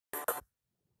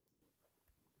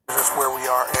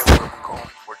are apolitical.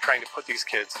 We're trying to put these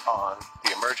kids on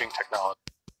the emerging technology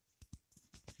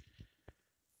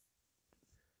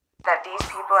that these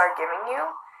people are giving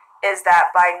you is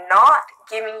that by not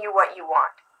giving you what you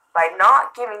want, by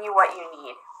not giving you what you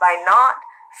need, by not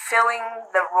filling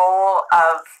the role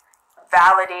of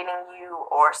validating you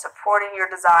or supporting your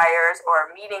desires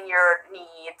or meeting your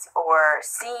needs or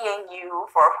seeing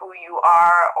you for who you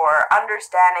are or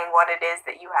understanding what it is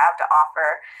that you have to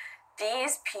offer,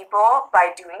 these people, by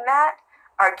doing that,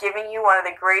 are giving you one of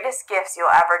the greatest gifts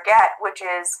you'll ever get, which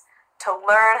is to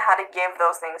learn how to give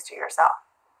those things to yourself.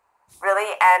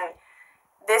 Really. And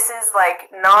this is like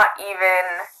not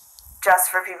even just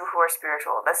for people who are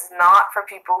spiritual. This is not for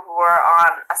people who are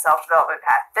on a self-development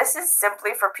path. This is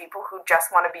simply for people who just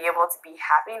want to be able to be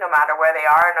happy no matter where they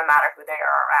are and no matter who they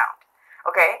are around.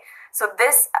 Okay? So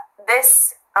this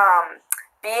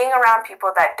being around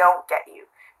people that don't get you,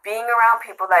 being around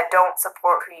people that don't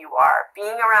support who you are,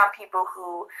 being around people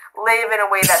who live in a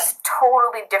way that's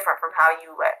totally different from how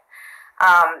you live,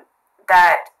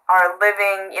 that are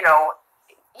living,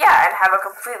 and have a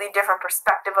completely different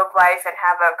perspective of life and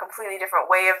have a completely different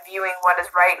way of viewing what is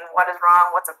right and what is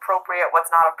wrong, what's appropriate, what's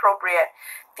not appropriate.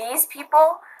 These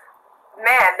people,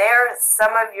 man, they're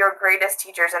some of your greatest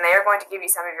teachers, and they are going to give you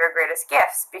some of your greatest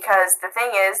gifts, because the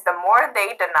thing is, the more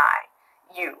they deny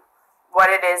you what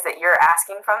it is that you're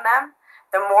asking from them,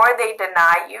 the more they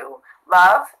deny you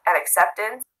love and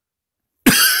acceptance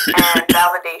and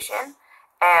validation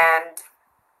and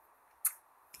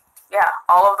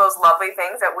all of those lovely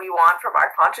things that we want from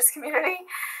our conscious community,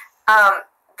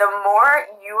 the more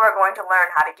you are going to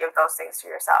learn how to give those things to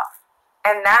yourself.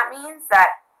 And that means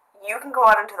that you can go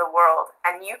out into the world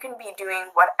and you can be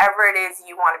doing whatever it is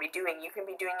you want to be doing. You can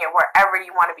be doing it wherever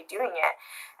you want to be doing it.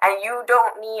 And you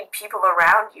don't need people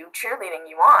around you cheerleading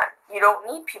you on. You don't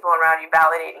need people around you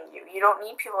validating you. You don't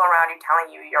need people around you telling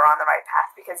you you're on the right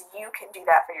path, because you can do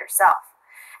that for yourself.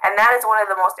 And that is one of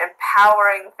the most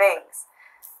empowering things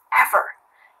ever,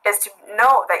 is to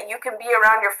know that you can be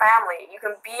around your family, you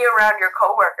can be around your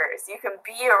coworkers, you can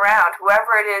be around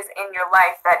whoever it is in your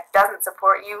life that doesn't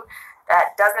support you,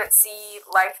 that doesn't see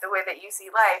life the way that you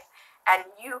see life, and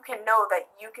you can know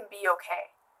that you can be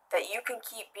okay, that you can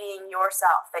keep being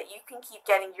yourself, that you can keep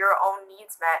getting your own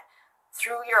needs met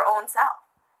through your own self,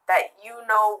 that you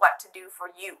know what to do for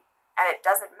you, and it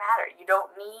doesn't matter. You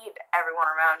don't need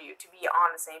everyone around you to be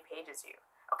on the same page as you.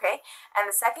 Okay?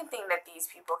 And the second thing that these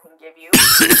people can give you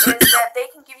is that they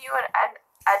can give you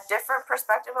a different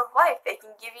perspective of life. They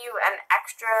can give you an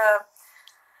extra,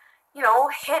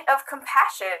 hit of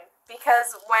compassion,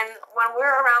 because when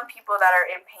we're around people that are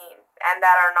in pain and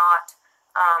that are not,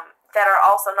 that are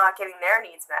also not getting their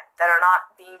needs met, that are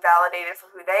not being validated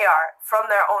for who they are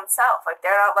from their own self, like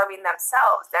they're not loving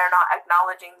themselves, they're not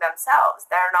acknowledging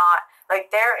themselves, they're not, like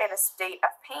they're in a state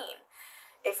of pain.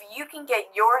 If you can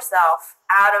get yourself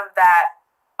out of that,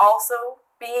 also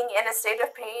being in a state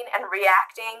of pain and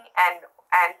reacting and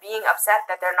being upset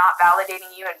that they're not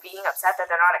validating you and being upset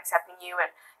that they're not accepting you, and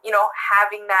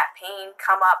having that pain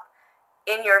come up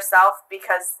in yourself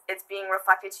because it's being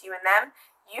reflected to you in them,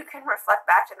 you can reflect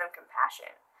back to them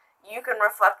compassion. You can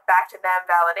reflect back to them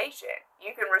validation.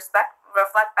 You can reflect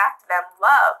back to them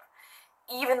love.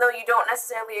 Even though you don't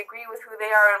necessarily agree with who they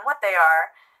are and what they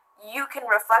are, you can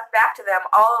reflect back to them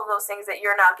all of those things that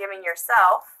you're not giving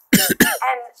yourself,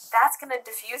 and that's going to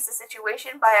diffuse the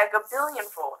situation by a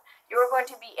gazillionfold. You're going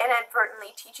to be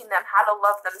inadvertently teaching them how to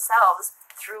love themselves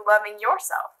through loving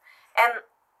yourself. And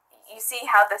you see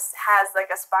how this has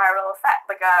like a spiral effect,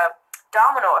 like a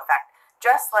domino effect.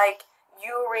 Just like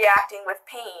you reacting with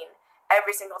pain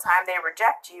every single time they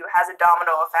reject you has a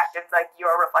domino effect. It's like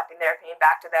you're reflecting their pain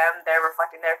back to them, they're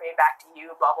reflecting their pain back to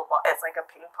you, blah, blah, blah. It's like a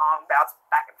ping pong bounce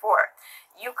back and forth.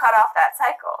 You cut off that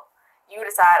cycle. You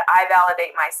decide, I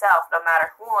validate myself no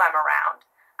matter who I'm around.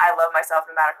 I love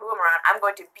myself no matter who I'm around. I'm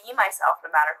going to be myself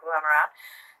no matter who I'm around.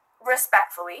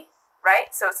 Respectfully,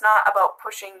 right? So it's not about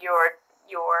pushing your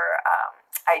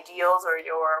ideals or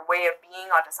your way of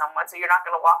being onto someone. So you're not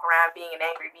going to walk around being an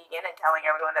angry vegan and telling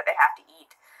everyone that they have to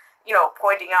eat,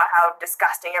 pointing out how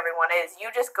disgusting everyone is.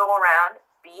 You just go around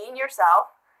being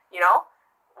yourself,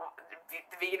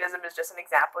 the veganism is just an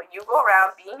example. You go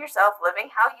around being yourself,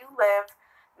 living how you live,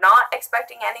 not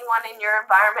expecting anyone in your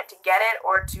environment to get it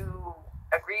or to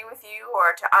agree with you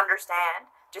or to understand.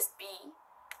 Just be,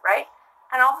 right?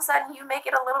 And all of a sudden you make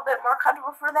it a little bit more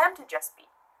comfortable for them to just be.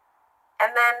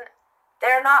 And then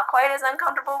they're not quite as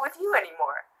uncomfortable with you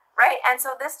anymore, right? And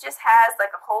so this just has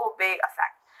like a whole big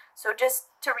effect. So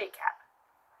just to recap,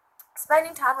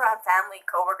 spending time around family,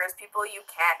 coworkers, people you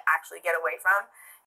can't actually get away from,